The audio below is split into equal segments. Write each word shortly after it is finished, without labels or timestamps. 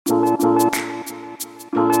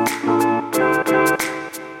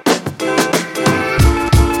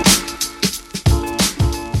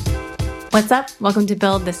What's up? Welcome to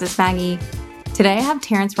Build. This is Maggie. Today I have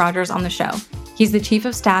Terrance on the show. He's the chief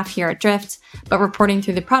of staff here at Drift, but reporting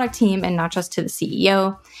through the product team and not just to the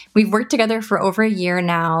CEO. We've worked together for over a year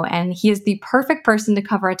now, and he is the perfect person to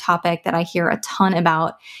cover a topic that I hear a ton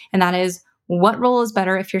about, and that is what role is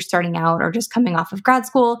better if you're starting out or just coming off of grad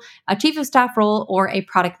school, a chief of staff role or a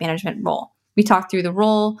product management role. We talk through the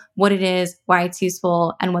role, what it is, why it's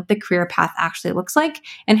useful, and what the career path actually looks like,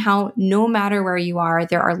 and how no matter where you are,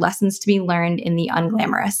 there are lessons to be learned in the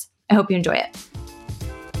unglamorous. I hope you enjoy it.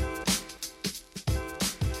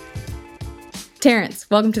 Terrance,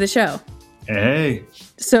 welcome to the show. Hey.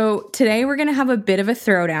 So today we're going to have a bit of a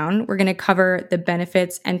throwdown. We're going to cover the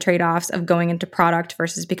benefits and trade-offs of going into product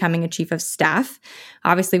versus becoming a chief of staff.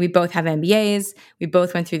 Obviously, we both have MBAs. We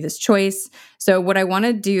both went through this choice. So what I want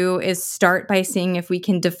to do is start by seeing if we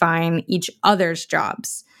can define each other's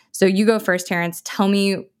jobs. So you go first, Terrance. Tell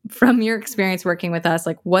me from your experience working with us,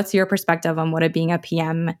 what's your perspective on what being a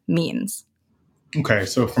PM means? Okay,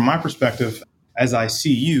 so from my perspective, as I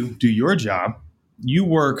see you do your job, you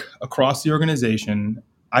work across the organization.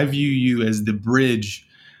 I view you as the bridge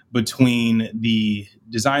between the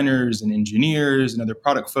designers and engineers and other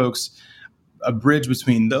product folks, a bridge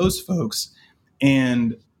between those folks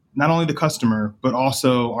and not only the customer, but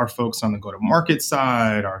also our folks on the go-to-market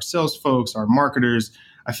side, our sales folks, our marketers.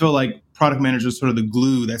 I feel like product managers are sort of the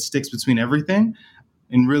glue that sticks between everything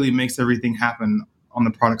and really makes everything happen on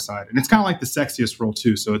the product side. And it's kind of like the sexiest role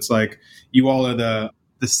too. So it's like you all are the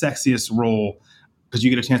sexiest role because you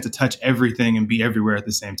get a chance to touch everything and be everywhere at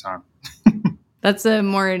the same time. That's a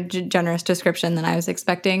more generous description than I was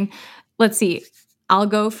expecting. Let's see. I'll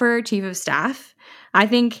go for chief of staff. I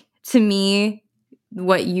think to me,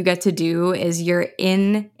 what you get to do is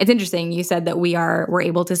it's interesting. You said that we're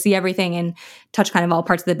able to see everything and touch kind of all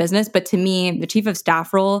parts of the business. But to me, the chief of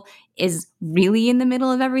staff role is really in the middle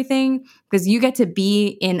of everything because you get to be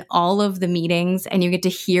in all of the meetings and you get to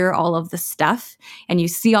hear all of the stuff and you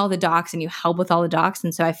see all the docs and you help with all the docs.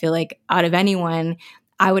 And so I feel like out of anyone,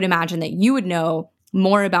 I would imagine that you would know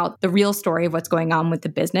more about the real story of what's going on with the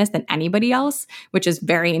business than anybody else, which is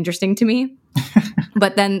very interesting to me.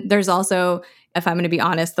 But then there's also, if I'm going to be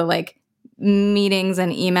honest, the meetings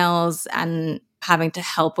and emails and having to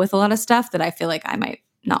help with a lot of stuff that I feel like I might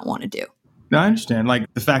not want to do. No, I understand.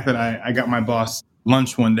 Like the fact that I got my boss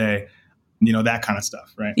lunch one day, that kind of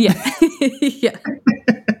stuff, right? Yeah. Yeah.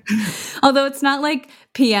 Although it's not like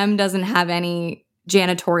PM doesn't have any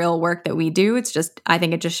janitorial work that we do. It's just, I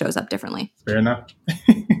think it just shows up differently. Fair enough.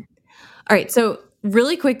 All right. So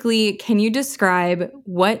really quickly, can you describe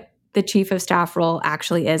what the chief of staff role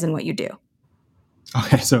actually is and what you do?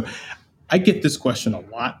 Okay. So I get this question a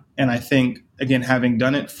lot. And I think, again, having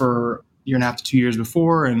done it for a year and a half to 2 years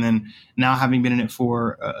before, and then now having been in it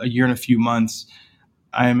for a year and a few months,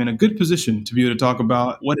 I am in a good position to be able to talk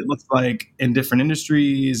about what it looks like in different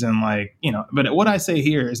industries. And but what I say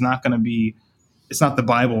here is not going to be, it's not the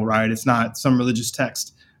Bible, right? It's not some religious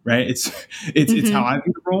text, right? It's how I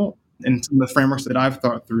view the role and some of the frameworks that I've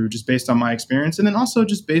thought through just based on my experience. And then also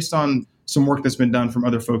just based on some work that's been done from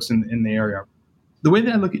other folks in the area. The way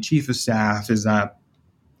that I look at chief of staff is that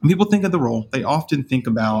when people think of the role, they often think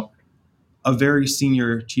about a very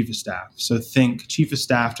senior chief of staff. So think chief of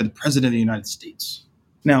staff to the president of the United States.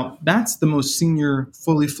 Now, that's the most senior,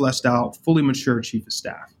 fully fleshed out, fully mature chief of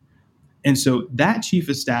staff. And so that chief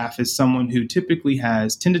of staff is someone who typically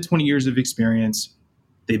has 10 to 20 years of experience.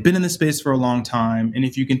 They've been in the space for a long time. And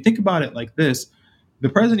if you can think about it like this, the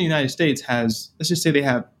president of the United States has, let's just say they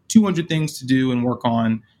have 200 things to do and work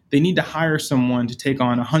on. They need to hire someone to take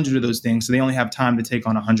on 100 of those things. So they only have time to take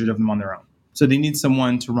on 100 of them on their own. So they need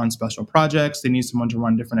someone to run special projects. They need someone to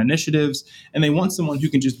run different initiatives. And they want someone who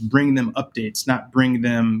can just bring them updates, not bring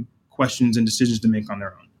them questions and decisions to make on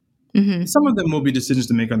their own. Mm-hmm. Some of them will be decisions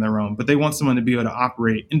to make on their own, but they want someone to be able to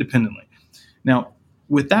operate independently. Now,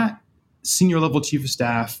 with that senior level chief of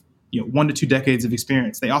staff, 1 to 2 decades of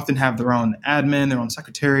experience, they often have their own admin, their own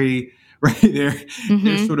secretary, right?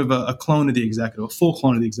 They're sort of a clone of the executive, a full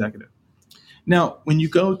clone of the executive. Now, when you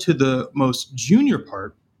go to the most junior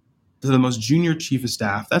part, to the most junior chief of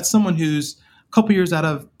staff, that's someone who's a couple years out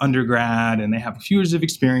of undergrad and they have a few years of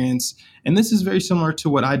experience. And this is very similar to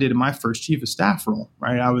what I did in my first chief of staff role,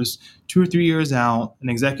 right? I was 2 or 3 years out. An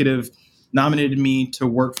executive nominated me to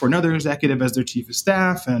work for another executive as their chief of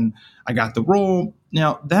staff, and I got the role.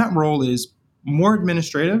 Now, that role is more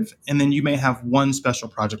administrative, and then you may have one special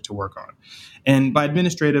project to work on. And by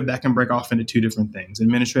administrative, that can break off into two different things.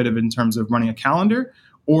 Administrative in terms of running a calendar,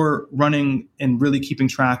 or running and really keeping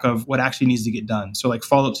track of what actually needs to get done. So like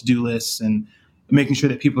follow-up to-do lists and making sure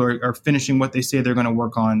that people are finishing what they say they're going to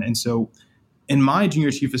work on. And so In my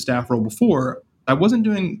junior chief of staff role before, I wasn't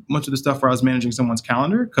doing much of the stuff where I was managing someone's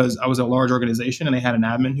calendar because I was a large organization and they had an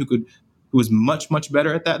admin who was much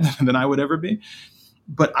better at that than I would ever be.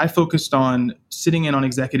 But I focused on sitting in on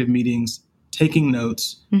executive meetings, taking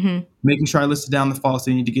notes, making sure I listed down the files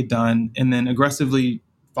they need to get done, and then aggressively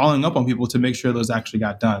following up on people to make sure those actually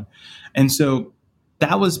got done. And so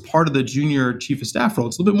that was part of the junior chief of staff role.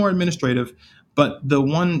 It's a little bit more administrative, but the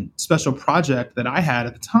one special project that I had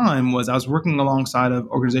at the time was I was working alongside of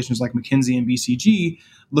organizations like McKinsey and BCG,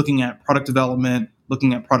 looking at product development,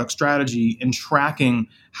 looking at product strategy, and tracking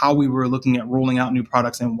how we were looking at rolling out new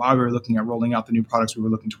products and why we were looking at rolling out the new products we were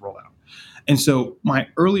looking to roll out. And so my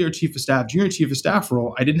earlier chief of staff, junior chief of staff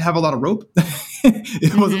role, I didn't have a lot of rope.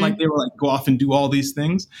 It wasn't like they were like, go off and do all these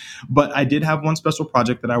things. But I did have one special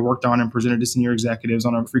project that I worked on and presented to senior executives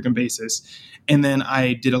on a frequent basis. And then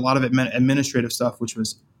I did a lot of administrative stuff, which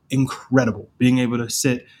was incredible. Being able to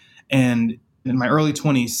sit and in my early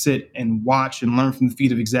 20s, sit and watch and learn from the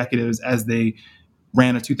feet of executives as they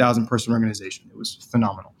ran a 2,000 person organization. It was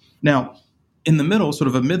phenomenal. Now, in the middle, sort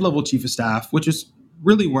of a mid-level chief of staff, which is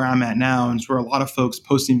really where I'm at now, and it's where a lot of folks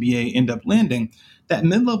post-MBA end up landing, that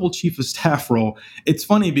mid-level chief of staff role, it's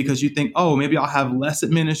funny because you think, oh, maybe I'll have less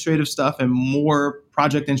administrative stuff and more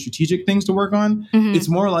project and strategic things to work on. It's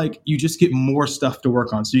more like you just get more stuff to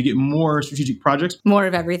work on. So you get more strategic projects. More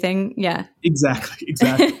of everything. Yeah. Exactly.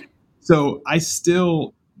 So I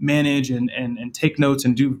still manage and take notes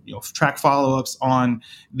and do track follow-ups on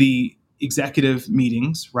the executive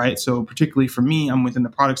meetings, right? So particularly for me, I'm within the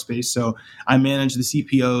product space. So I manage the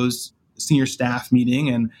CPO's senior staff meeting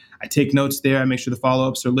and I take notes there. I make sure the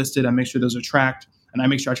follow-ups are listed. I make sure those are tracked. And I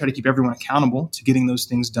make sure I try to keep everyone accountable to getting those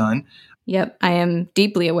things done. Yep. I am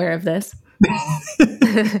deeply aware of this.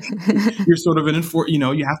 You're sort of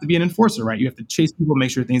you have to be an enforcer, right? You have to chase people,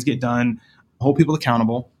 make sure things get done, hold people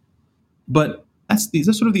accountable. But that's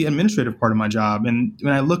sort of the administrative part of my job. And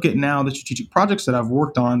when I look at now the strategic projects that I've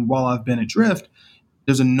worked on while I've been at Drift,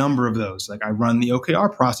 there's a number of those. Like I run the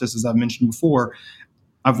OKR process, as I've mentioned before.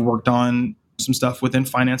 I've worked on some stuff within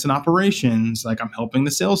finance and operations. Like I'm helping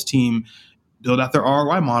the sales team build out their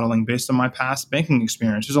ROI modeling based on my past banking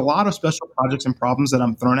experience. There's a lot of special projects and problems that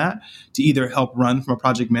I'm thrown at to either help run from a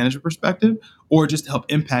project management perspective or just to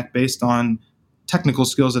help impact based on technical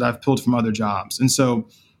skills that I've pulled from other jobs. And so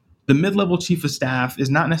the mid-level chief of staff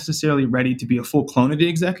is not necessarily ready to be a full clone of the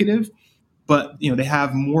executive, but they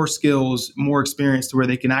have more skills, more experience to where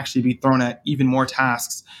they can actually be thrown at even more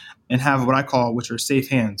tasks and have what I call, which are safe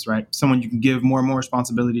hands, right? Someone you can give more and more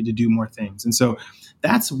responsibility to do more things. And so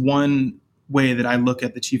that's one way that I look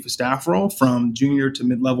at the chief of staff role from junior to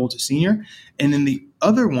mid-level to senior. And then the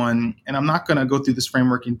other one, and I'm not going to go through this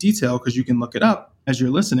framework in detail because you can look it up as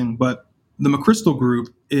you're listening, but the McChrystal Group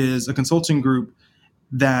is a consulting group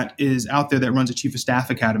that is out there that runs a chief of staff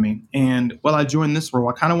academy. And while I joined this role,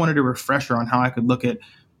 I kind of wanted a refresher on how I could look at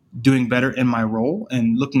doing better in my role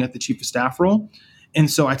and looking at the chief of staff role.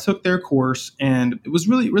 And so I took their course and it was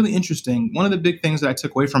really, really interesting. One of the big things that I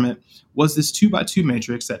took away from it was this 2x2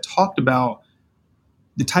 matrix that talked about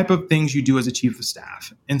the type of things you do as a chief of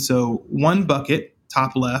staff. And so one bucket,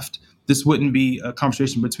 top left, this wouldn't be a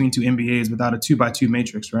conversation between two MBAs without a 2x2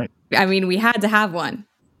 matrix, right? I mean, we had to have one.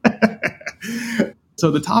 So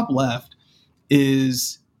the top left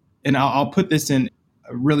is, and I'll put this in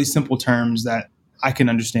really simple terms that I can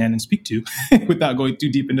understand and speak to without going too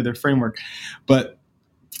deep into their framework. But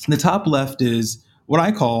the top left is what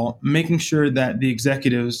I call making sure that the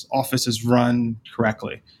executive's office is run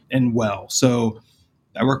correctly and well. So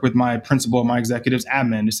I work with my principal, my executives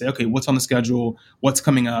admin to say, okay, what's on the schedule? What's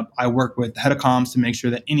coming up? I work with the head of comms to make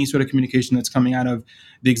sure that any sort of communication that's coming out of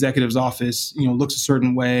the executive's office, looks a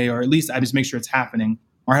certain way, or at least I just make sure it's happening.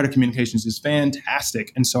 Our head of communications is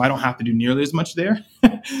fantastic. And so I don't have to do nearly as much there.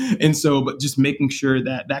 But just making sure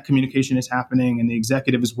that that communication is happening and the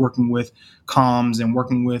executive is working with comms and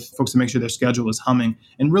working with folks to make sure their schedule is humming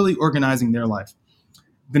and really organizing their life.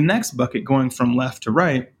 The next bucket going from left to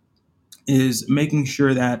right is making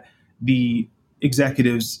sure that the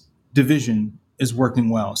executive's division is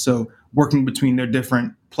working well. So working between their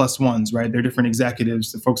different plus ones, right? Their different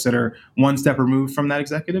executives, the folks that are one step removed from that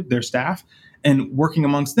executive, their staff, and working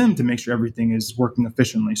amongst them to make sure everything is working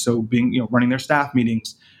efficiently. So running their staff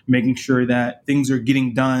meetings, making sure that things are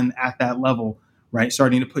getting done at that level, right?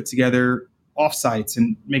 Starting to put together offsites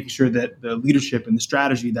and making sure that the leadership and the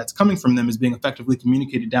strategy that's coming from them is being effectively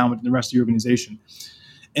communicated down with the rest of the organization.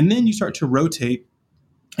 And then you start to rotate.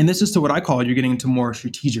 And this is to what I call you're getting into more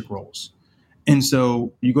strategic roles. And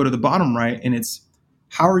so you go to the bottom right and it's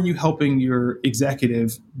how are you helping your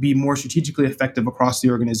executive be more strategically effective across the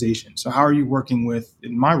organization? So how are you working with,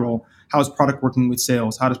 in my role, how is product working with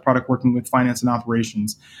sales? How does product working with finance and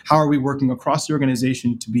operations? How are we working across the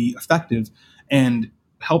organization to be effective? And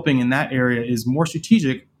helping in that area is more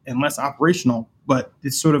strategic and less operational, but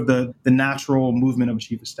it's sort of the natural movement of a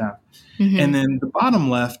chief of staff. And Mm-hmm. then the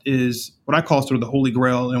bottom left is what I call sort of the holy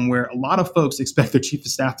grail, and where a lot of folks expect their chief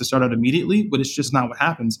of staff to start out immediately, but it's just not what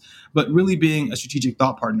happens. But really being a strategic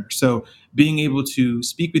thought partner. So being able to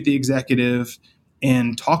speak with the executive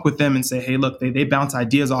and talk with them and say, hey, look, they bounce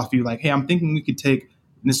ideas off you like, hey, I'm thinking we could take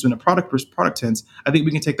this is in a product tense. I think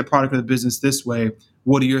we can take the product of the business this way.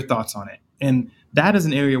 What are your thoughts on it? And that is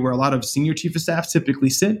an area where a lot of senior chief of staff typically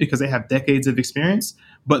sit because they have decades of experience.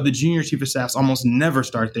 But the junior chief of staffs almost never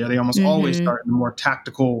start there. They almost always Mm-hmm. start in the more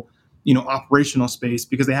tactical, operational space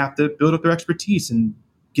because they have to build up their expertise and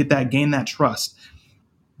gain that trust.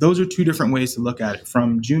 Those are two different ways to look at it,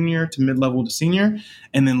 from junior to mid-level to senior,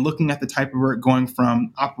 and then looking at the type of work going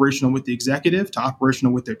from operational with the executive to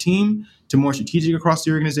operational with their team to more strategic across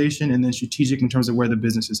the organization, and then strategic in terms of where the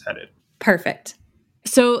business is headed. Perfect.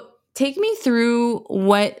 So take me through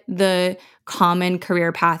what the common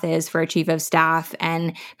career path is for a chief of staff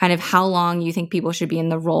and kind of how long you think people should be in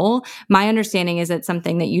the role. My understanding is it's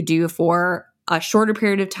something that you do for a shorter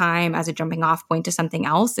period of time as a jumping off point to something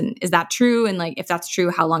else. And is that true? And like, if that's true,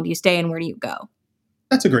 how long do you stay and where do you go?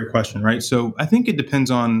 That's a great question, right? So I think it depends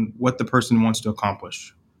on what the person wants to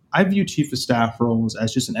accomplish. I view chief of staff roles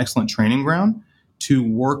as just an excellent training ground to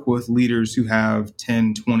work with leaders who have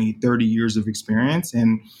 10, 20, 30 years of experience.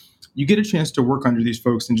 And you get a chance to work under these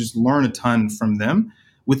folks and just learn a ton from them,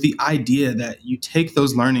 with the idea that you take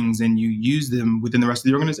those learnings and you use them within the rest of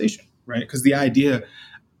the organization, right? Because the idea,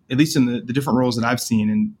 at least in the different roles that I've seen,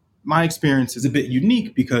 and my experience is a bit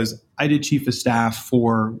unique because I did chief of staff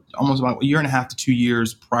for almost about a year and a half to 2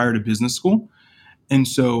 years prior to business school. And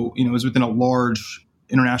so, it was within a large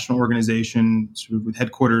international organization, sort of with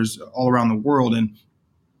headquarters all around the world. And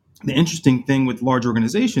the interesting thing with large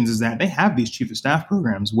organizations is that they have these chief of staff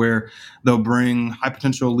programs where they'll bring high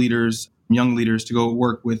potential leaders, young leaders, to go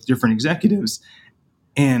work with different executives,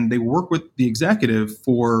 and they work with the executive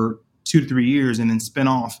for 2 to 3 years and then spin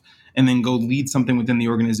off and then go lead something within the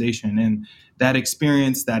organization. And that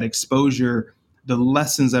experience, that exposure, the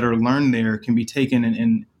lessons that are learned there can be taken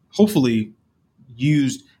and hopefully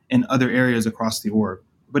used in other areas across the org.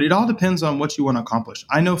 But it all depends on what you want to accomplish.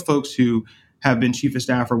 I know folks who have been chief of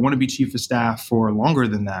staff or want to be chief of staff for longer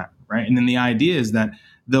than that, right? And then the idea is that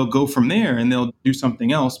they'll go from there and they'll do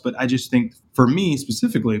something else. But I just think for me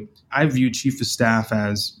specifically, I view chief of staff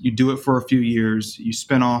as you do it for a few years, you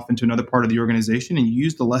spin off into another part of the organization, and you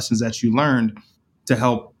use the lessons that you learned to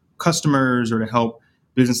help customers or to help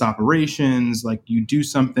business operations. Like, you do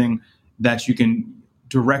something that you can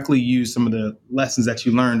directly use some of the lessons that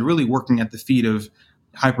you learned, really working at the feet of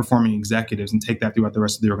high performing executives, and take that throughout the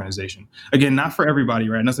rest of the organization. Again, not for everybody,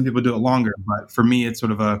 right? I know some people do it longer, but for me, it's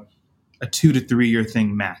sort of a 2 to 3 year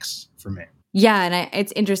thing max for me. Yeah, and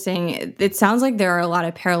it's interesting. It sounds like there are a lot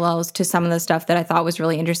of parallels to some of the stuff that I thought was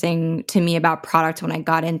really interesting to me about product when I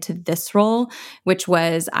got into this role, which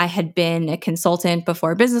was I had been a consultant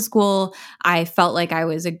before business school. I felt like I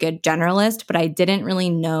was a good generalist, but I didn't really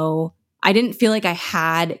know, I didn't feel like I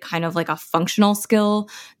had kind of like a functional skill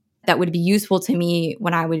that would be useful to me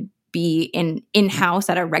when I would be in-house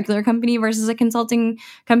at a regular company versus a consulting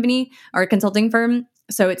company or a consulting firm.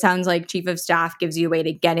 So it sounds like chief of staff gives you a way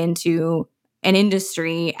to get into an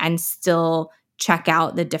industry and still check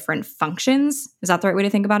out the different functions. Is that the right way to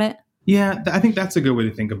think about it? Yeah, I think that's a good way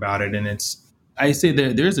to think about it. And I say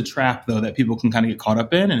there is a trap though that people can kind of get caught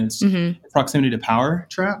up in, and it's Mm-hmm. proximity to power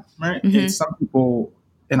trap, right? It's Mm-hmm. some people,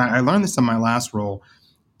 and I learned this in my last role.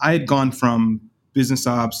 I had gone from business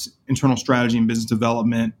ops, internal strategy, and business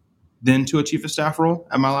development, then to a chief of staff role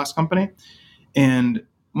at my last company. And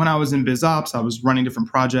when I was in biz ops, I was running different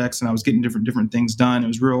projects and I was getting different things done. It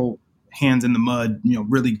was real hands in the mud,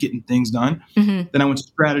 really getting things done. Mm-hmm. Then I went to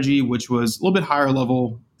strategy, which was a little bit higher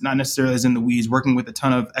level, not necessarily as in the weeds, working with a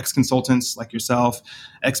ton of ex consultants like yourself,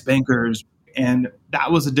 ex bankers, and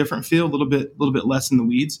that was a different field, a little bit less in the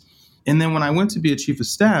weeds. And then when I went to be a chief of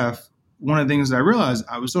staff, one of the things that I realized,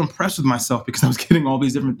 I was so impressed with myself because I was getting all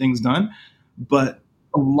these different things done, but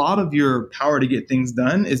a lot of your power to get things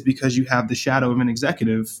done is because you have the shadow of an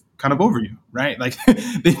executive kind of over you, right? Like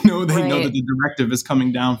they know that Right. the directive is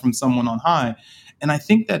coming down from someone on high. And I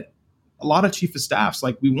think that a lot of chief of staffs,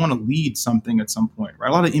 like, we want to lead something at some point, right?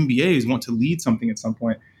 A lot of MBAs want to lead something at some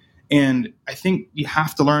point. And I think you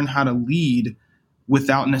have to learn how to lead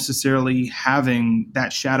without necessarily having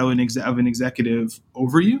that shadow of an executive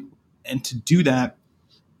over you. And to do that,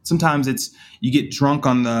 sometimes it's you get drunk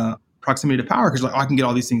on the proximity to power because you're like, oh, I can get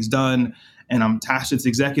all these things done, and I'm attached to this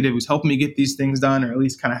executive who's helping me get these things done, or at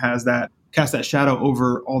least kind of has that cast that shadow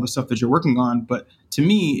over all the stuff that you're working on. But to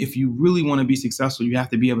me, if you really want to be successful, you have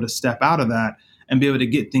to be able to step out of that and be able to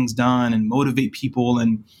get things done and motivate people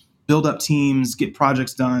and build up teams, get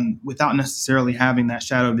projects done without necessarily having that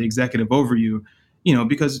shadow of the executive over you.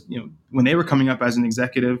 Because when they were coming up as an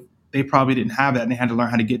executive, they probably didn't have that, and they had to learn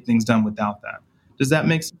how to get things done without that. Does that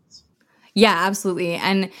make sense? Yeah, absolutely.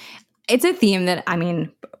 And it's a theme that, I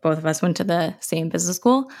mean, both of us went to the same business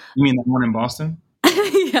school. You mean that one in Boston?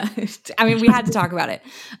 Yeah. I mean, we had to talk about it.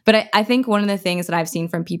 But I think one of the things that I've seen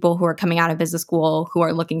from people who are coming out of business school who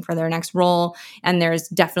are looking for their next role, and there's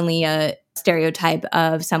definitely a stereotype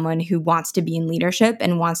of someone who wants to be in leadership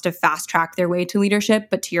and wants to fast track their way to leadership.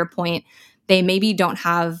 But to your point, they maybe don't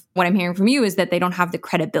have, what I'm hearing from you is that they don't have the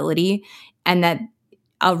credibility, and that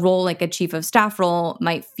a role like a chief of staff role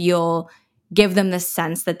might give them the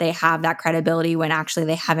sense that they have that credibility when actually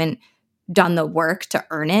they haven't done the work to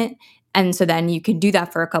earn it. And so then you can do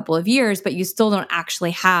that for a couple of years, but you still don't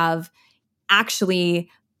actually have the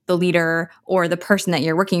leader or the person that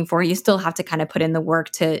you're working for. You still have to kind of put in the work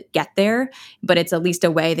to get there, but it's at least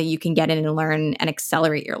a way that you can get in and learn and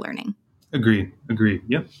accelerate your learning. Agreed.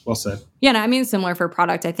 Yep. Well said. Yeah, I mean, similar for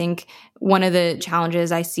product. I think one of the challenges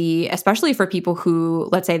I see, especially for people who,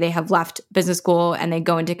 let's say they have left business school and they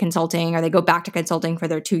go into consulting, or they go back to consulting for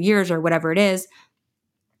their 2 years or whatever it is,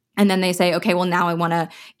 and then they say, okay, well, now I want to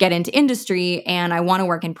get into industry and I want to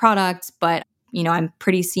work in product, but I'm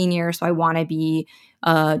pretty senior, so I want to be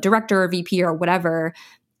a director or VP or whatever.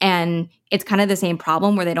 And it's kind of the same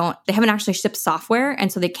problem where they haven't actually shipped software,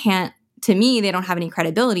 and so they can't. To me, they don't have any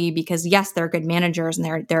credibility because yes, they're good managers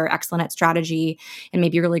and they're excellent at strategy and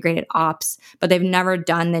maybe really great at ops, but they've never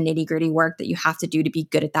done the nitty-gritty work that you have to do to be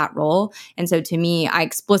good at that role. And so to me, I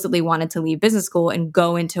explicitly wanted to leave business school and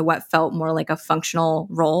go into what felt more like a functional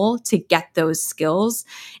role to get those skills.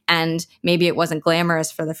 And maybe it wasn't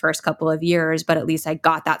glamorous for the first couple of years, but at least I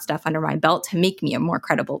got that stuff under my belt to make me a more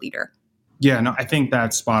credible leader. Yeah, no, I think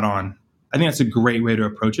that's spot on. I think that's a great way to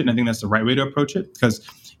approach it. And I think that's the right way to approach it, because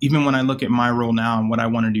even when I look at my role now and what I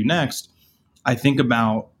want to do next, I think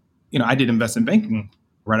about, I did investment banking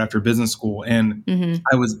right after business school. And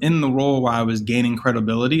I was in the role where I was gaining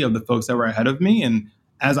credibility of the folks that were ahead of me. And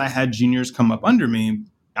as I had juniors come up under me,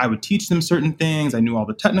 I would teach them certain things. I knew all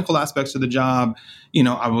the technical aspects of the job.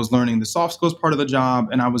 I was learning the soft skills part of the job,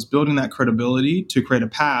 and I was building that credibility to create a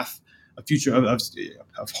path, a future of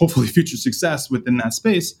hopefully future success within that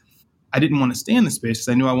space. I didn't want to stay in the space because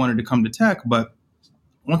I knew I wanted to come to tech. But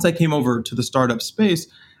once I came over to the startup space,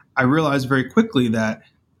 I realized very quickly that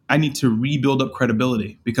I need to rebuild up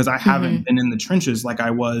credibility, because I haven't been in the trenches like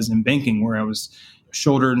I was in banking, where I was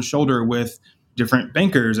shoulder to shoulder with different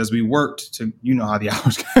bankers as we worked to, how the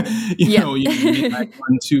hours, you make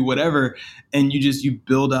 1, 2, whatever. And you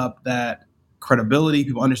build up that credibility.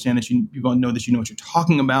 People understand that people know that you know what you're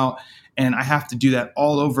talking about. And I have to do that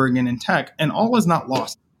all over again in tech. And all is not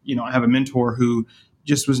lost. I have a mentor who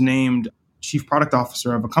just was named chief product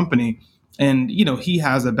officer of a company. And, he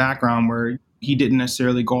has a background where he didn't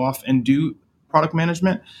necessarily go off and do product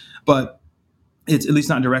management, but it's at least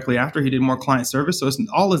not directly after. He did more client service. So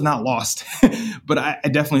all is not lost. But I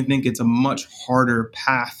definitely think it's a much harder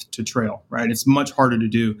path to trail, right? It's much harder to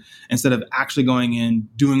do instead of actually going in,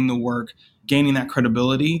 doing the work, gaining that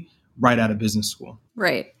credibility right out of business school.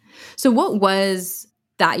 Right. So what was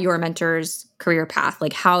that your mentor's career path?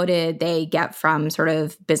 Like, how did they get from sort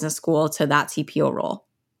of business school to that CPO role?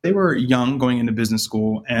 They were young going into business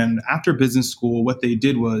school. And after business school, what they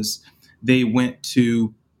did was they went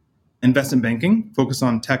to investment banking, focus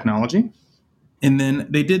on technology. And then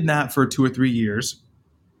they did that for 2 or 3 years.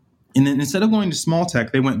 And then instead of going to small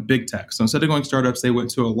tech, they went big tech. So instead of going startups, they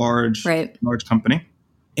went to a large company.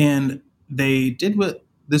 And they did what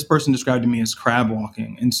this person described to me as crab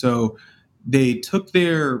walking. And so they took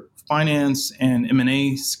their finance and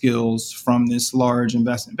M&A skills from this large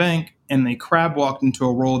investment bank, and they crab walked into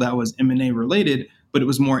a role that was M&A related, but it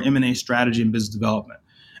was more M&A strategy and business development.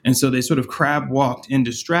 And so they sort of crab walked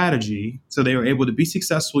into strategy. So they were able to be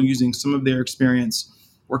successful using some of their experience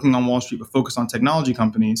working on Wall Street, but focus on technology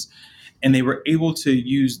companies. And they were able to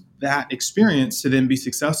use that experience to then be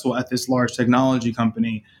successful at this large technology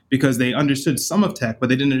company, because they understood some of tech, but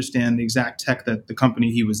they didn't understand the exact tech that the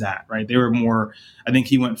company he was at, right? They were more, I think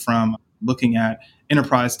he went from looking at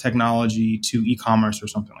enterprise technology to e-commerce or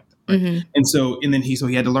something like that. Right? And then he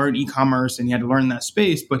had to learn e-commerce and he had to learn that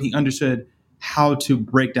space, but he understood how to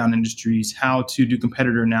break down industries, how to do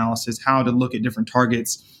competitor analysis, how to look at different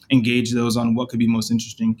targets, engage those on what could be most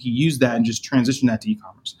interesting. He used that and just transitioned that to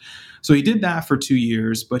e-commerce. So he did that for 2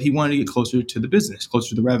 years, but he wanted to get closer to the business, closer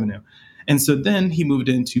to the revenue. And so then he moved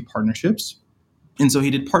into partnerships. And so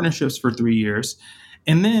he did partnerships for 3 years.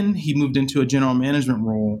 And then he moved into a general management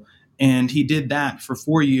role. And he did that for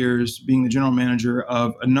 4 years, being the general manager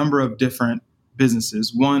of a number of different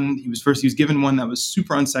businesses. He was given one that was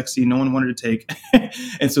super unsexy. No one wanted to take.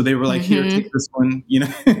 And so they were like, here, take this one,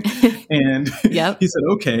 and Yep. he said,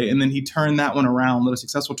 okay. And then he turned that one around, led a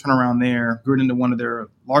successful turnaround there, grew it into one of their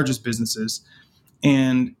largest businesses.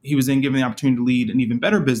 And he was then given the opportunity to lead an even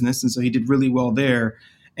better business. And so he did really well there.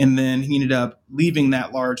 And then he ended up leaving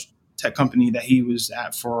that large tech company that he was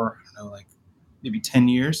at for, I don't know, like maybe 10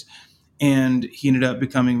 years. And he ended up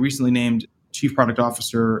becoming recently named chief product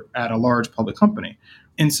officer at a large public company.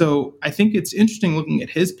 And so I think it's interesting looking at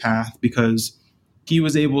his path because he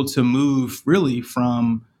was able to move really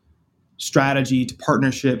from strategy to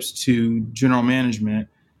partnerships to general management.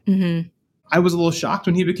 Mm-hmm. I was a little shocked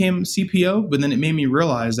when he became CPO, but then it made me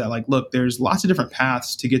realize that, like, look, there's lots of different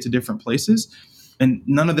paths to get to different places, and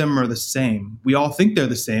none of them are the same. We all think they're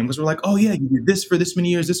the same because we're like, oh yeah, you did this for this many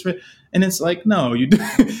years, and it's like, no,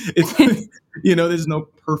 it's there's no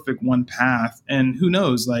perfect one path, and who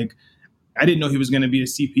knows? Like, I didn't know he was going to be a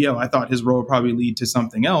CPO. I thought his role would probably lead to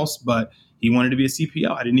something else, but he wanted to be a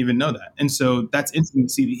CPO. I didn't even know that, and so that's interesting to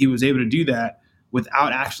see that he was able to do that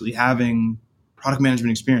without actually having product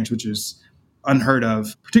management experience, which is unheard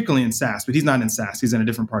of, particularly in SaaS, but he's not in SaaS. He's in a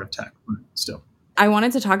different part of tech, but still. I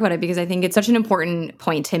wanted to talk about it because I think it's such an important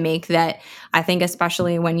point to make that I think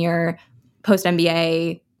especially when you're post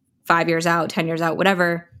MBA, 5 years out, 10 years out,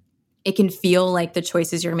 whatever, it can feel like the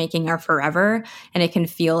choices you're making are forever. And it can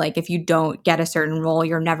feel like if you don't get a certain role,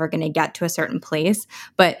 you're never going to get to a certain place.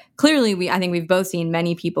 But clearly, I think we've both seen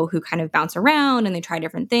many people who kind of bounce around and they try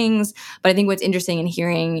different things. But I think what's interesting in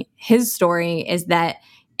hearing his story is that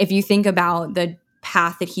if you think about the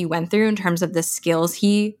path that he went through in terms of the skills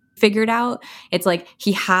he figured out, it's like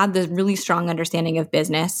he had this really strong understanding of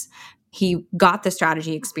business. He got the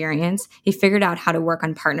strategy experience. He figured out how to work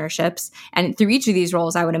on partnerships. And through each of these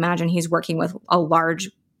roles, I would imagine he's working with a large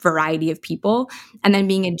variety of people. And then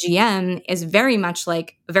being a GM is very much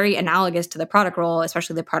like very analogous to the product role,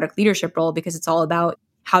 especially the product leadership role, because it's all about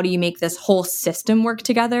how do you make this whole system work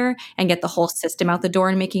together and get the whole system out the door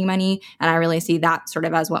and making money. And I really see that sort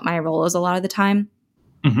of as what my role is a lot of the time.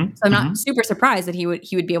 Mm-hmm. So I'm not super surprised that he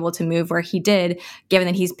would be able to move where he did, given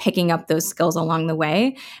that he's picking up those skills along the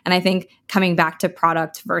way. And I think coming back to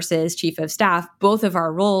product versus chief of staff, both of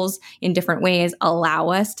our roles in different ways allow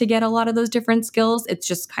us to get a lot of those different skills. It's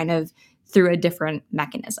just kind of through a different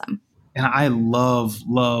mechanism. And I love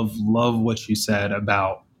what you said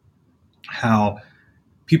about how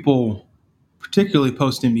people, particularly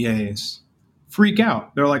post MBAs, freak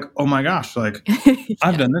out. They're like, oh my gosh, like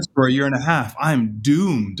I've done this for a year and a half. I'm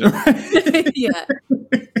doomed. Yeah.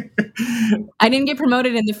 I didn't get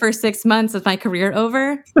promoted in the first 6 months of my career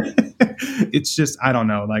over. It's just, I don't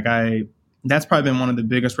know. That's probably been one of the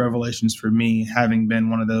biggest revelations for me, having been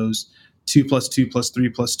one of those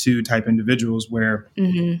 2+2+3+2 type individuals where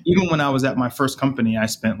even when I was at my first company, I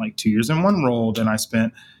spent like 2 years in one role, then I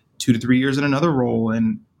spent 2 to 3 years in another role.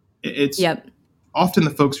 And it's often the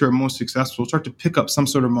folks who are most successful start to pick up some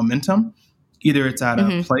sort of momentum. Either it's at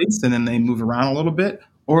a place and then they move around a little bit,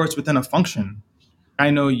 or it's within a function. I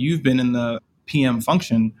know you've been in the PM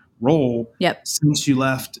function role since you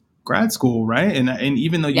left grad school, right? And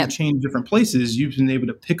even though you've changed different places, you've been able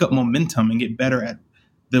to pick up momentum and get better at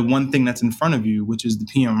the one thing that's in front of you, which is the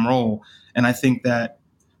PM role. And I think that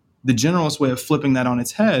the generalist way of flipping that on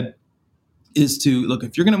its head is to look,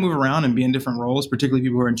 if you're going to move around and be in different roles, particularly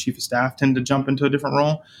people who are in chief of staff tend to jump into a different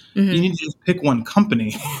role. You need to just pick one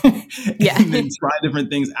company and then try different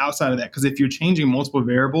things outside of that. Because if you're changing multiple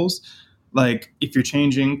variables, like if you're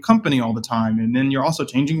changing company all the time and then you're also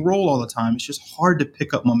changing role all the time, it's just hard to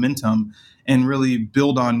pick up momentum and really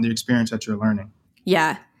build on the experience that you're learning.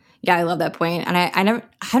 Yeah, I love that point. And I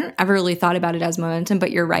hadn't ever really thought about it as momentum,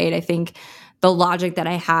 but you're right. I think the logic that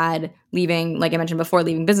I had leaving, like I mentioned before,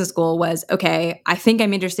 leaving business school was, okay, I think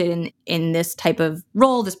I'm interested in this type of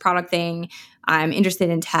role, this product thing. I'm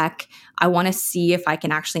interested in tech. I want to see if I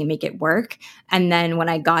can actually make it work. And then when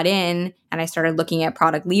I got in and I started looking at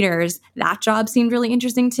product leaders, that job seemed really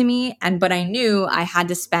interesting to me. But I knew I had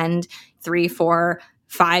to spend 3, 4,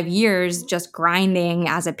 5 years just grinding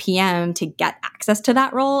as a PM to get access to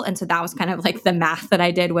that role. And so that was kind of like the math that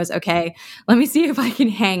I did was, okay, let me see if I can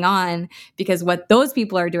hang on because what those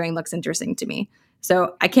people are doing looks interesting to me.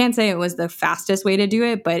 So I can't say it was the fastest way to do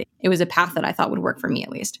it, but it was a path that I thought would work for me at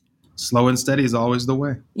least. Slow and steady is always the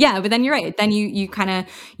way. Yeah, but then you're right. Then you kind of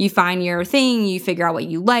you find your thing, you figure out what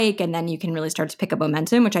you like, and then you can really start to pick up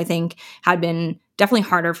momentum, which I think had been definitely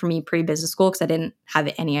harder for me pre-business school because I didn't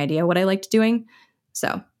have any idea what I liked doing.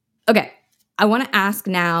 So, okay. I want to ask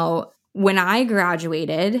now, when I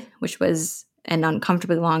graduated, which was an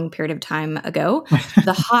uncomfortably long period of time ago,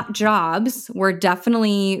 the hot jobs were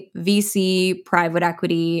definitely VC, private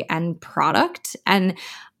equity, and product. And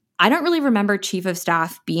I don't really remember chief of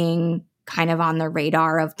staff being kind of on the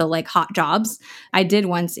radar of the like hot jobs. I did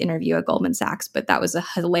once interview at Goldman Sachs, but that was a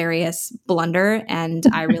hilarious blunder. And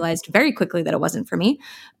I realized very quickly that it wasn't for me.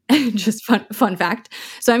 Just fun fact.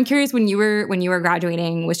 So I'm curious, when you were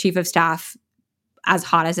graduating, was chief of staff as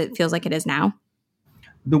hot as it feels like it is now?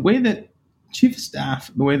 The way that chief of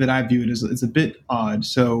staff, the way that I view it is a bit odd.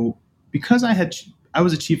 So because I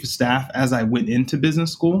was a chief of staff as I went into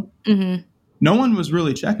business school, Mm-hmm. no one was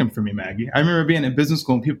really checking for me, Maggie. I remember being at business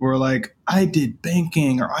school and people were like, I did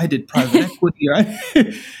banking or I did private equity.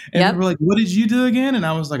 And Yep. they were like, what did you do again? And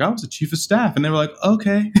I was like, I was a chief of staff. And they were like,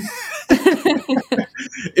 okay.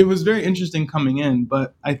 It was very interesting coming in.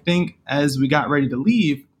 But I think as we got ready to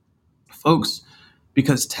leave, folks,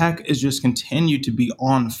 because tech is just continued to be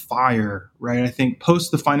on fire, right? I think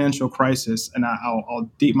post the financial crisis, and I'll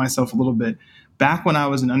date myself a little bit. Back when I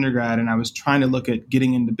was an undergrad and I was trying to look at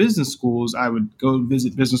getting into business schools, I would go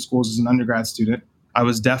visit business schools as an undergrad student. I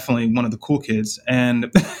was definitely one of the cool kids. And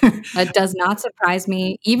That does not surprise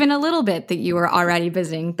me even a little bit that you were already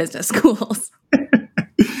visiting business schools.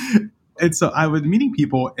 and so I was meeting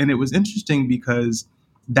people, and it was interesting because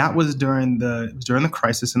that was during the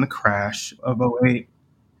crisis and the crash of '08.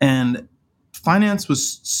 And finance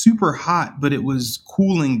was super hot, but it was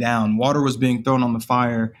cooling down. Water was being thrown on the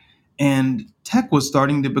fire, and tech was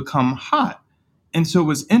starting to become hot. And so it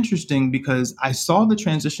was interesting because I saw the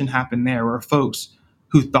transition happen there where folks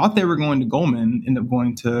who thought they were going to Goldman end up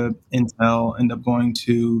going to Intel, end up going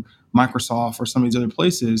to Microsoft or some of these other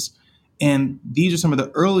places. And these are some of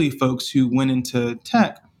the early folks who went into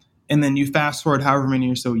tech. And then you fast forward however many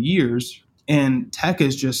or so years, and tech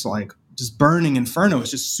is just burning inferno.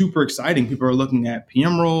 It's just super exciting. People are looking at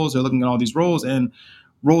PM roles, they're looking at all these roles, and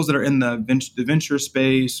roles that are in the venture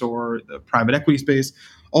space or the private equity space,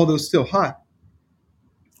 all those still hot,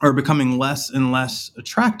 are becoming less and less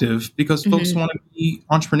attractive because folks want to be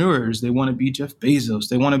entrepreneurs. They want to be Jeff Bezos.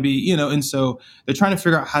 They want to be, and so they're trying to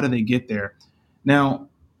figure out how do they get there. Now,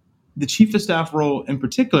 the chief of staff role in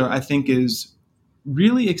particular, I think is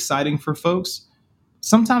really exciting for folks.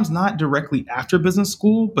 Sometimes not directly after business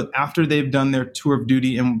school, but after they've done their tour of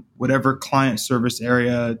duty in whatever client service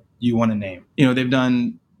area you want to name. They've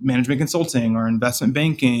done management consulting or investment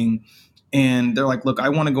banking, and they're like, look, I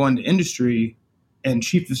want to go into industry. And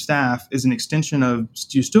chief of staff is an extension of,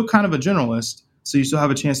 you're still kind of a generalist, so you still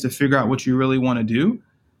have a chance to figure out what you really want to do.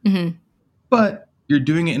 Mm-hmm. But you're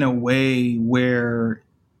doing it in a way where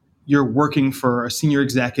you're working for a senior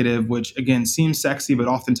executive, which again seems sexy, but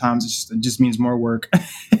oftentimes it just means more work.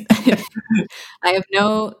 I have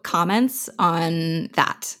no comments on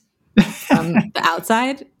that from the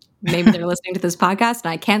outside. Maybe they're listening to this podcast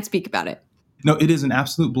and I can't speak about it. No, it is an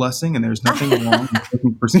absolute blessing, and there's nothing wrong with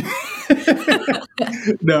working for.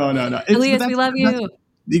 No. Elias, we love you.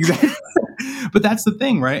 Exactly. But that's the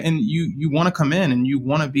thing, right? And you want to come in and you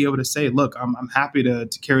want to be able to say, look, I'm happy to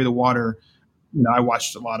carry the water. I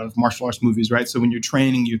watched a lot of martial arts movies, right? So when you're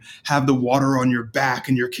training, you have the water on your back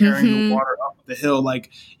and you're carrying the water up the hill. Like,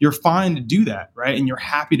 you're fine to do that, right? And you're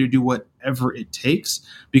happy to do whatever it takes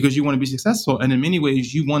because you want to be successful. And in many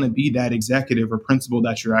ways, you want to be that executive or principal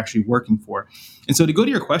that you're actually working for. And so to go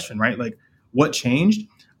to your question, right? Like, what changed?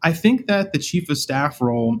 I think that the chief of staff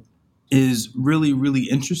role is really, really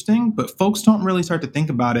interesting, but folks don't really start to think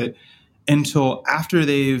about it until after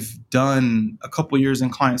they've done a couple years in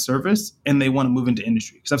client service and they want to move into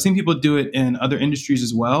industry. Because I've seen people do it in other industries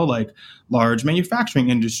as well, like large manufacturing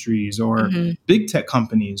industries or big tech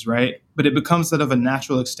companies, right? But it becomes sort of a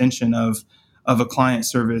natural extension of a client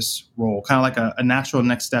service role, kind of like a natural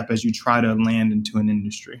next step as you try to land into an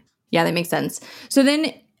industry. Yeah, that makes sense. So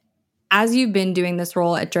then, as you've been doing this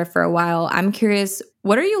role at Drift for a while, I'm curious,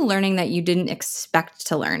 what are you learning that you didn't expect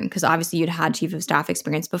to learn? Because obviously you'd had chief of staff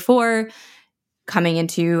experience before, coming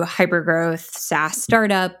into hypergrowth, SaaS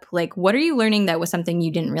startup. Like, what are you learning that was something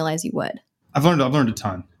you didn't realize you would? I've learned a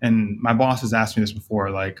ton. And my boss has asked me this before,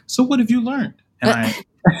 like, so what have you learned? And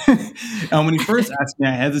and when he first asked me,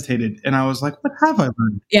 I hesitated and I was like, what have I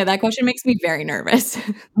learned? Yeah, that question makes me very nervous.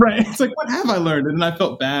 Right. It's like, what have I learned? And then I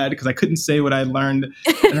felt bad because I couldn't say what I learned. And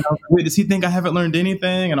I was like, wait, does he think I haven't learned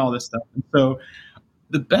anything and all this stuff? And so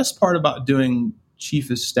The best part about doing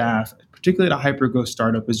chief of staff, particularly at a hyper growth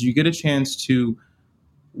startup, is you get a chance to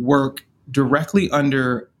work directly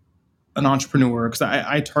under an entrepreneur, because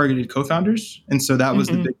I targeted co-founders. And so that was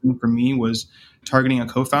the Hmm. big thing for me, was targeting a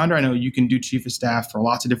co-founder. I know you can do chief of staff for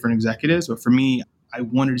lots of different executives, but for me, I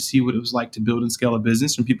wanted to see what it was like to build and scale a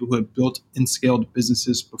business from people who have built and scaled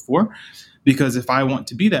businesses before. Because if I want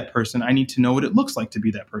to be that person, I need to know what it looks like to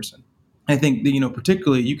be that person. I think that,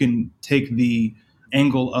 particularly you can take the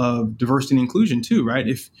angle of diversity and inclusion too, right?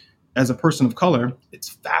 If as a person of color, it's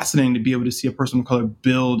fascinating to be able to see a person of color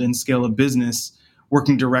build and scale a business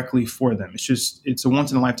working directly for them. It's a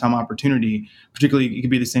once in a lifetime opportunity. Particularly, it could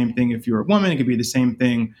be the same thing if you're a woman. It could be the same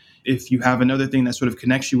thing if you have another thing that sort of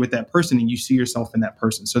connects you with that person and you see yourself in that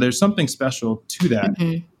person. So there's something special to that.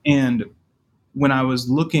 Hmm. And when I was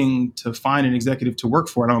looking to find an executive to work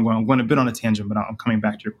for, and I'm going a bit on a tangent, but I'm coming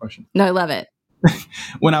back to your question. No, I love it.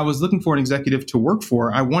 When I was looking for an executive to work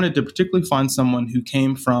for, I wanted to particularly find someone who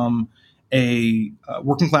came from a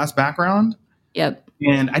working class background. Yep.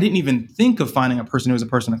 And I didn't even think of finding a person who was a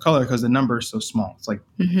person of color because the number is so small. It's like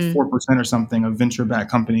Hmm. 4% or something of venture-backed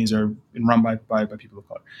companies are run by people of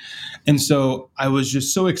color. And so I was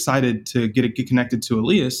just so excited to get connected to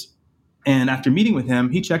Elias. And after meeting with him,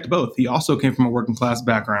 he checked both. He also came from a working class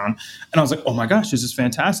background. And I was like, oh my gosh, this is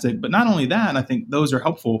fantastic. But not only that, and I think those are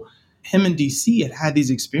helpful, him and DC had these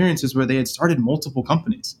experiences where they had started multiple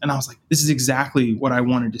companies. And I was like, this is exactly what I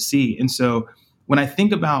wanted to see. And so when I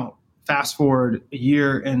think about fast forward a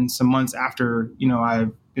year and some months after,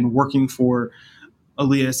 I've been working for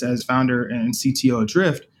Elias as founder and CTO at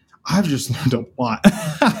Drift, I've just learned a lot.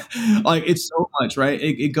 Like, it's so much, right?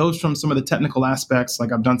 It goes from some of the technical aspects,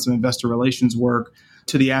 like I've done some investor relations work,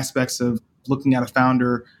 to the aspects of looking at a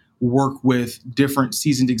founder work with different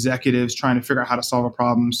seasoned executives trying to figure out how to solve a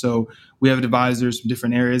problem. So we have advisors from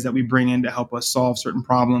different areas that we bring in to help us solve certain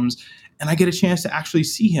problems. And I get a chance to actually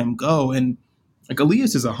see him go. And like,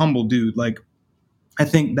 Elias is a humble dude. Like, I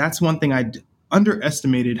think that's one thing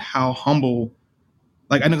underestimated, how humble.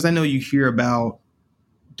 Like, I know, because I know you hear about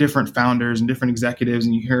different founders and different executives,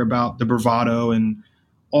 and you hear about the bravado and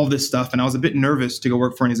all this stuff. And I was a bit nervous to go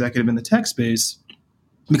work for an executive in the tech space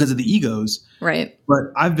because of the egos. Right.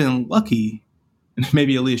 But I've been lucky, and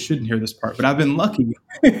maybe Elias shouldn't hear this part, but I've been lucky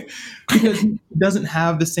because he doesn't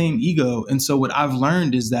have the same ego. And so what I've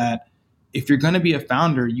learned is that if you're going to be a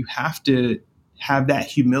founder, you have to have that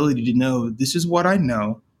humility to know, this is what I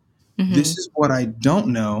know, this Hmm. is what I don't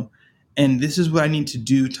know, and this is what I need to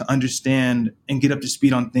do to understand and get up to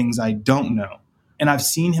speed on things I don't know. And I've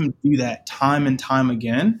seen him do that time and time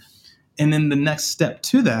again. And then the next step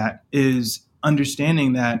to that is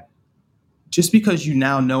understanding that just because you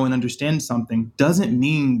now know and understand something doesn't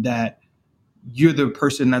mean that you're the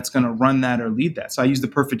person that's going to run that or lead that. So I use the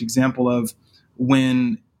perfect example of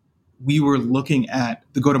when we were looking at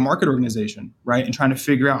the go-to-market organization, right? And trying to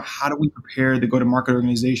figure out, how do we prepare the go-to-market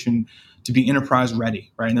organization to be enterprise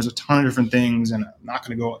ready, right? And there's a ton of different things, and I'm not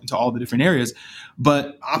going to go into all the different areas,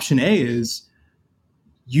 but option A is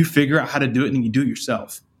you figure out how to do it and you do it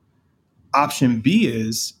yourself. Option B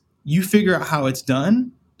is you figure out how it's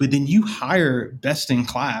done, but then you hire best in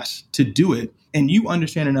class to do it, and you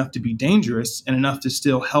understand enough to be dangerous and enough to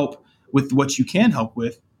still help with what you can help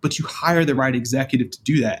with, but you hire the right executive to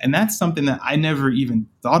do that. And that's something that I never even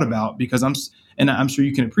thought about, because and I'm sure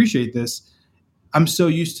you can appreciate this, I'm so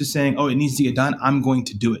used to saying, oh, it needs to get done, I'm going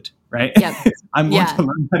to do it, right? Yep. I'm going Yeah. to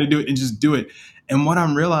learn how to do it and just do it. And what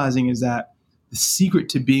I'm realizing is that the secret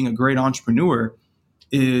to being a great entrepreneur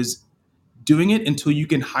is doing it until you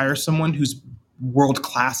can hire someone who's world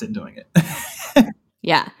class at doing it.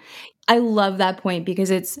 Yeah. I love that point, because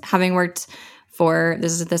it's, having worked for,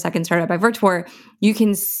 this is the second startup I've worked for, you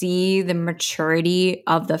can see the maturity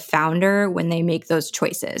of the founder when they make those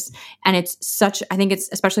choices. And I think it's,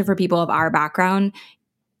 especially for people of our background,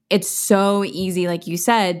 it's so easy, like you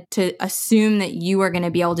said, to assume that you are going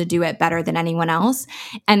to be able to do it better than anyone else.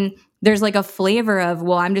 And there's like a flavor of,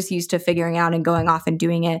 well, I'm just used to figuring out and going off and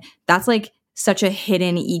doing it. That's like such a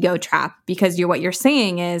hidden ego trap, because what you're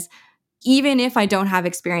saying is, even if I don't have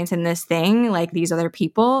experience in this thing like these other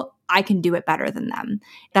people, I can do it better than them.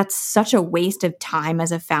 That's such a waste of time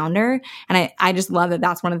as a founder. And I just love that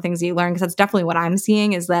that's one of the things that you learn, because that's definitely what I'm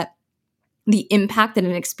seeing, is that the impact that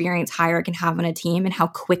an experienced hire can have on a team and how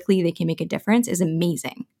quickly they can make a difference is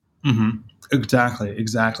amazing. Mm-hmm.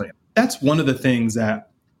 Exactly. That's one of the things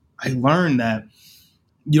that I learned, that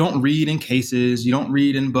you don't read in cases, you don't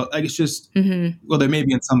read in books. Like, it's just, well, there may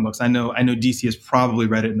be in some books. I know DC has probably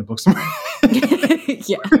read it in a book somewhere.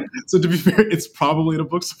 Yeah. So to be fair, it's probably in a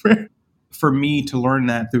book somewhere. For me to learn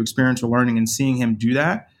that through experiential learning and seeing him do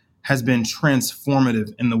that, has been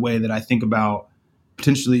transformative in the way that I think about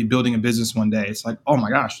potentially building a business one day. It's like, oh my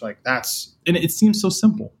gosh, like and it seems so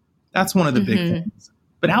simple. That's one of the big Mm-hmm. things.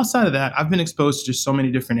 But outside of that, I've been exposed to just so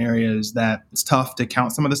many different areas that it's tough to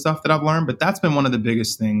count some of the stuff that I've learned. But that's been one of the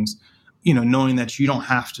biggest things, knowing that you don't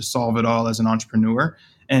have to solve it all as an entrepreneur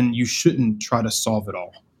and you shouldn't try to solve it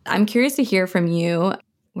all. I'm curious to hear from you.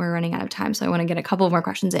 We're running out of time, so I want to get a couple more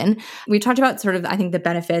questions in. We talked about sort of, I think, the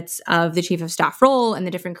benefits of the chief of staff role and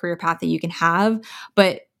the different career path that you can have.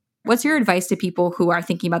 But what's your advice to people who are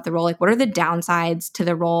thinking about the role? Like, what are the downsides to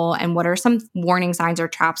the role, and what are some warning signs or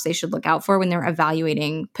traps they should look out for when they're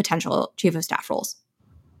evaluating potential chief of staff roles?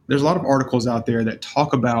 There's a lot of articles out there that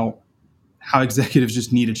talk about how executives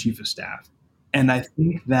just need a chief of staff. And I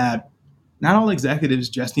think that not all executives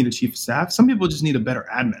just need a chief of staff. Some people just need a better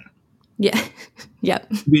admin. Yeah. Yep.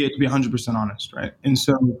 To be 100% honest, right? And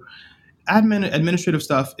so administrative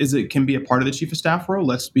stuff can be a part of the chief of staff role.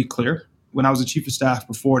 Let's be clear. When I was a chief of staff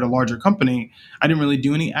before at a larger company, I didn't really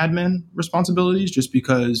do any admin responsibilities just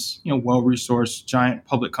because, well-resourced, giant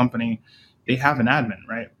public company, they have an admin,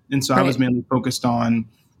 right? And so I was mainly focused on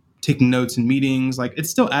taking notes in meetings. Like,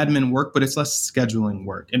 it's still admin work, but it's less scheduling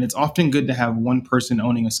work. And it's often good to have one person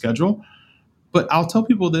owning a schedule. But I tell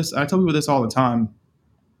people this all the time.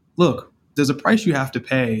 Look, there's a price you have to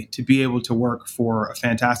pay to be able to work for a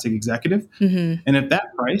fantastic executive. Mm-hmm. And if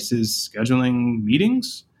that price is scheduling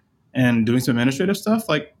meetings and doing some administrative stuff,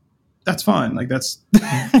 like, that's fine. Like, that's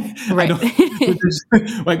right.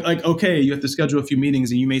 Okay, you have to schedule a few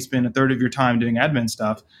meetings and you may spend a third of your time doing admin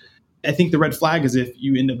stuff. I think the red flag is if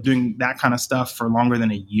you end up doing that kind of stuff for longer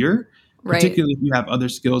than a year, particularly if you have other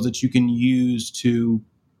skills that you can use to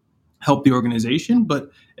help the organization. But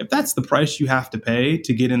if that's the price you have to pay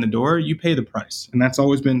to get in the door, you pay the price. And that's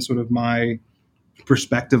always been sort of my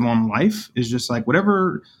perspective on life, is just like,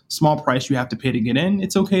 whatever small price you have to pay to get in,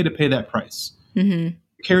 it's okay to pay that price. Mm-hmm.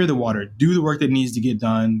 Carry the water, do the work that needs to get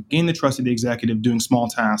done, gain the trust of the executive doing small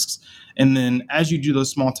tasks. And then as you do those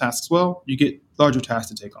small tasks well, you get larger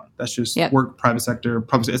tasks to take on. That's just work, private sector,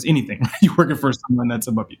 it's anything. You're working for someone that's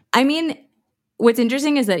above you. I mean, what's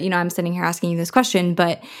interesting is that, I'm sitting here asking you this question,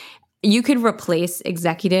 but you could replace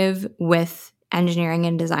executive with engineering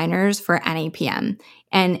and designers for any PM.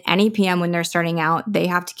 And any PM, when they're starting out, they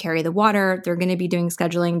have to carry the water. They're going to be doing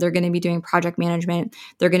scheduling. They're going to be doing project management.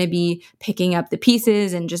 They're going to be picking up the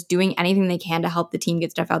pieces and just doing anything they can to help the team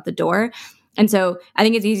get stuff out the door. And so I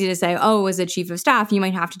think it's easy to say, oh, as a chief of staff, you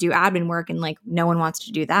might have to do admin work, and like, no one wants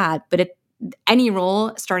to do that. But any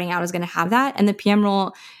role starting out is going to have that. And the PM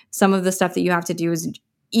role, some of the stuff that you have to do is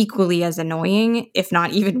equally as annoying, if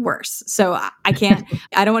not even worse. So I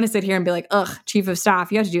don't want to sit here and be like, ugh, chief of staff,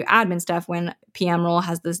 you have to do admin stuff, when PM role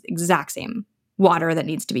has this exact same water that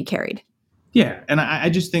needs to be carried. Yeah. And I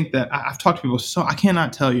just think that I've talked to people, so I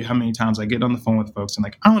cannot tell you how many times I get on the phone with folks and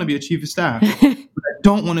like, I want to be a chief of staff, but I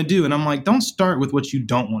don't want to do. And I'm like, don't start with what you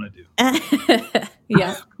don't want to do.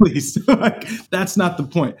 Yeah. Please. That's not the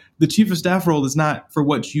point. The chief of staff role is not for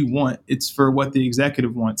what you want. It's for what the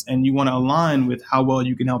executive wants. And you want to align with how well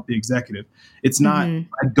you can help the executive. It's not,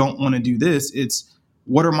 I don't want to do this. It's,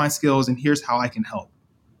 what are my skills and here's how I can help.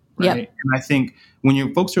 Right. Yep. And I think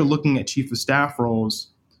when folks are looking at chief of staff roles,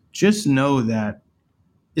 just know that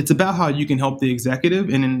it's about how you can help the executive.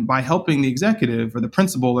 And by helping the executive or the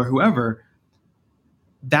principal or whoever,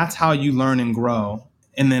 that's how you learn and grow.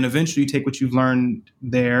 And then eventually you take what you've learned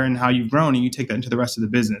there and how you've grown and you take that into the rest of the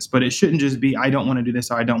business. But it shouldn't just be, I don't want to do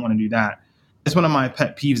this or I don't want to do that. That's one of my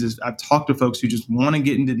pet peeves is I've talked to folks who just want to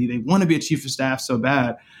get into they want to be a chief of staff so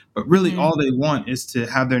bad, but really all they want is to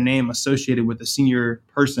have their name associated with a senior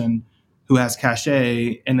person who has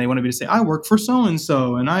cachet, and they want to be to say, I work for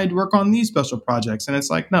so-and-so and I work on these special projects. And it's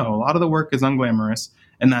like, no, a lot of the work is unglamorous,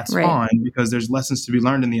 and that's fine because there's lessons to be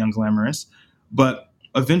learned in the unglamorous. But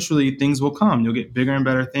eventually things will come. You'll get bigger and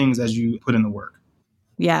better things as you put in the work.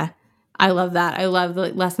 Yeah, I love that. I love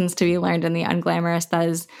the lessons to be learned in the unglamorous. That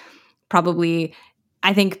is probably,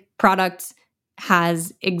 I think product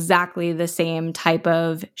has exactly the same type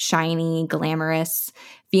of shiny, glamorous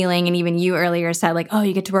feeling. And even you earlier said like, oh,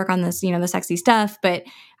 you get to work on this, the sexy stuff. But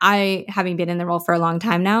I, having been in the role for a long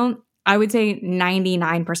time now, I would say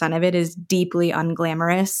 99% of it is deeply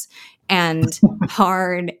unglamorous and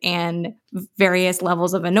hard and various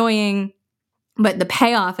levels of annoying. But the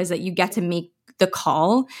payoff is that you get to make the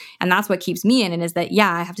call. And that's what keeps me in it, is that,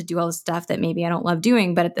 yeah, I have to do all the stuff that maybe I don't love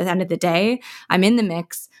doing. But at the end of the day, I'm in the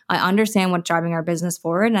mix. I understand what's driving our business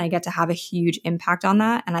forward, and I get to have a huge impact on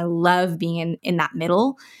that. And I love being in that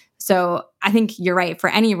middle. So I think you're right. For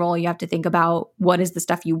any role, you have to think about what is the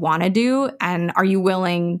stuff you want to do, and are you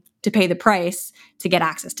willing to pay the price to get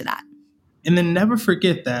access to that? And then never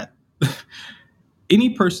forget that any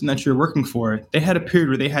person that you're working for, they had a period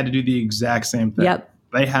where they had to do the exact same thing. Yep.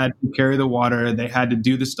 They had to carry the water, they had to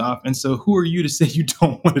do the stuff. And so who are you to say you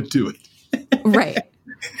don't want to do it? Right.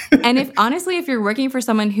 And if you're working for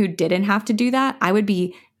someone who didn't have to do that, I would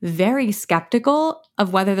be very skeptical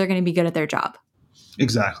of whether they're going to be good at their job.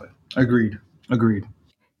 Exactly. Agreed.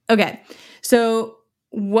 Okay. So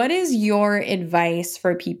what is your advice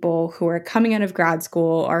for people who are coming out of grad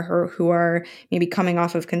school or who are maybe coming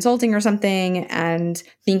off of consulting or something and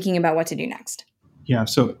thinking about what to do next? Yeah.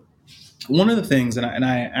 So one of the things, and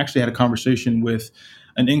I actually had a conversation with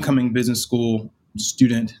an incoming business school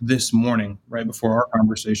student this morning, right before our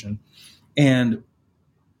conversation. And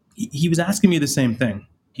he was asking me the same thing.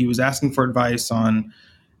 He was asking for advice on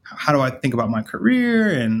how do I think about my career,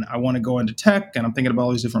 and I want to go into tech, and I'm thinking about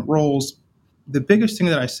all these different roles. The biggest thing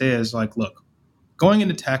that I say is like, look, going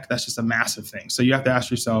into tech, that's just a massive thing. So you have to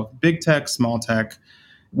ask yourself, big tech, small tech,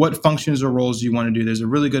 what functions or roles do you want to do? There's a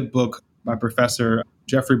really good book by Professor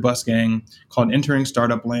Jeffrey Busgang called Entering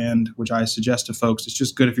Startup Land, which I suggest to folks. It's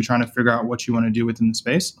just good if you're trying to figure out what you want to do within the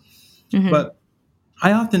space. Mm-hmm. But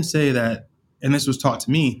I often say that, and this was taught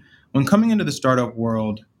to me, when coming into the startup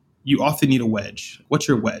world, you often need a wedge. What's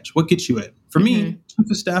your wedge? What gets you in? For me,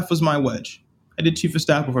 chief of staff was my wedge. I did chief of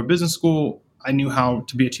staff before business school. I knew how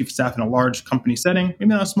to be a chief of staff in a large company setting, maybe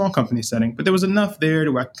not a small company setting, but there was enough there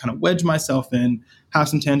to where I could kind of wedge myself in, have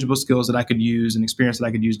some tangible skills that I could use and experience that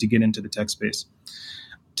I could use to get into the tech space.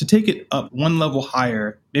 To take it up one level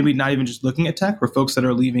higher, maybe not even just looking at tech, for folks that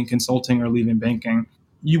are leaving consulting or leaving banking,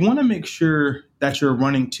 you want to make sure that you're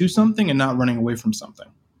running to something and not running away from something.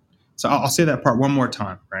 So I'll say that part one more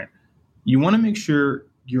time, right? You want to make sure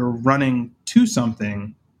you're running to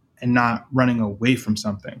something and not running away from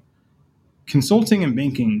something. Consulting and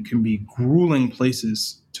banking can be grueling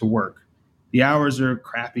places to work. The hours are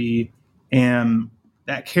crappy, and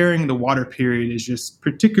that carrying the water period is just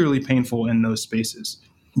particularly painful in those spaces.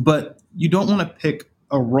 But you don't want to pick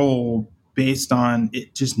a role based on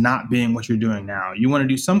it just not being what you're doing now. You want to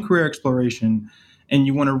do some career exploration, and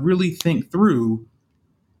you want to really think through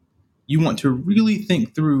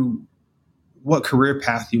what career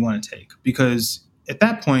path you want to take. Because at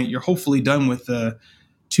that point, you're hopefully done with the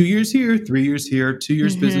 2 years here, 3 years here, 2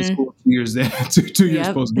 years business school, 2 years there, two years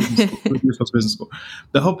post business school, 2 years post business school.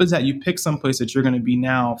 The hope is that you pick someplace that you're going to be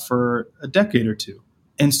now for a decade or two.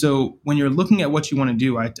 And so when you're looking at what you want to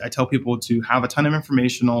do, I tell people to have a ton of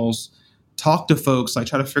informationals, talk to folks, like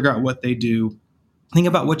try to figure out what they do, think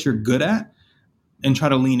about what you're good at, and try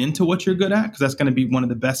to lean into what you're good at, because that's going to be one of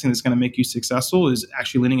the best things that's going to make you successful is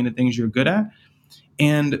actually leaning into things you're good at.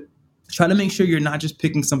 And try to make sure you're not just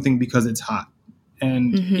picking something because it's hot.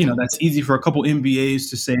 And, that's easy for a couple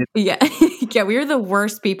MBAs to say. Yeah. Yeah, we're the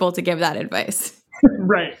worst people to give that advice.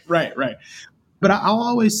 Right. But I'll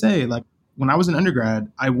always say, like, when I was an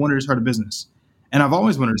undergrad, I wanted to start a business. And I've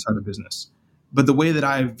always wanted to start a business. But the way that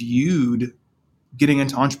I viewed getting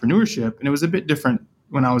into entrepreneurship, and it was a bit different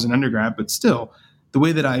when I was an undergrad, but still, the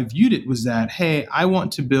way that I viewed it was that, hey, I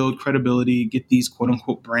want to build credibility, get these quote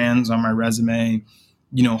unquote brands on my resume,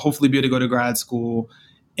 hopefully be able to go to grad school.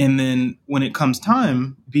 And then when it comes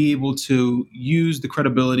time, be able to use the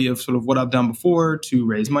credibility of sort of what I've done before to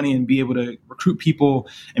raise money and be able to recruit people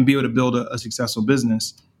and be able to build a successful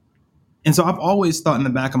business. And so I've always thought in the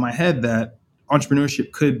back of my head that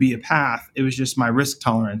entrepreneurship could be a path. It was just my risk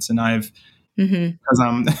tolerance. And because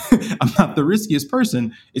I'm not the riskiest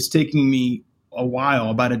person, it's taking me a while,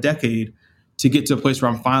 about a decade, to get to a place where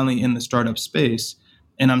I'm finally in the startup space.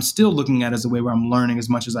 And I'm still looking at it as a way where I'm learning as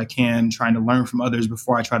much as I can, trying to learn from others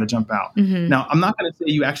before I try to jump out. Now, I'm not going to say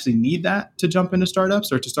you actually need that to jump into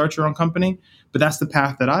startups or to start your own company, but that's the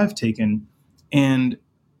path that I've taken. And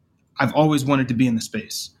I've always wanted to be in the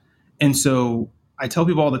space. And so I tell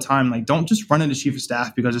people all the time, like, don't just run into chief of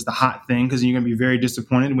staff because it's the hot thing, because you're going to be very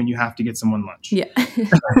disappointed when you have to get someone lunch. Yeah.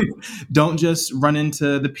 Don't just run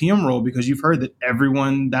into the PM role because you've heard that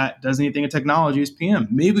everyone that does anything in technology is PM.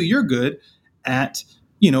 Maybe you're good at,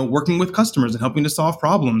 working with customers and helping to solve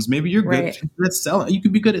problems. Maybe you're good at selling. You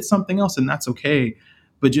could be good at something else, and that's okay.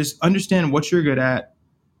 But just understand what you're good at.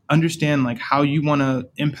 Understand like how you want to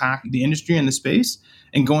impact the industry and the space,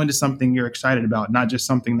 and go into something you're excited about, not just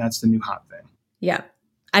something that's the new hot thing. Yeah.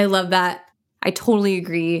 I love that. I totally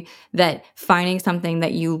agree that finding something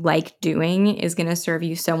that you like doing is going to serve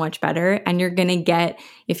you so much better. And you're going to get,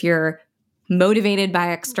 if you're motivated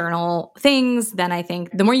by external things, then I think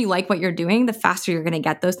the more you like what you're doing, the faster you're going to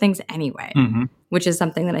get those things anyway, which is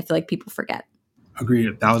something that I feel like people forget. Agreed.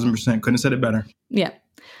 1,000%. Couldn't have said it better. Yeah.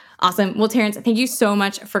 Awesome. Well, Terrance, thank you so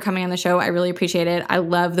much for coming on the show. I really appreciate it. I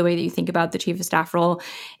love the way that you think about the chief of staff role.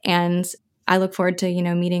 And I look forward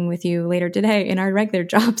to, meeting with you later today in our regular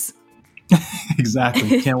jobs.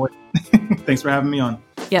 Exactly. Can't wait. Thanks for having me on.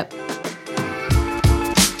 Yep.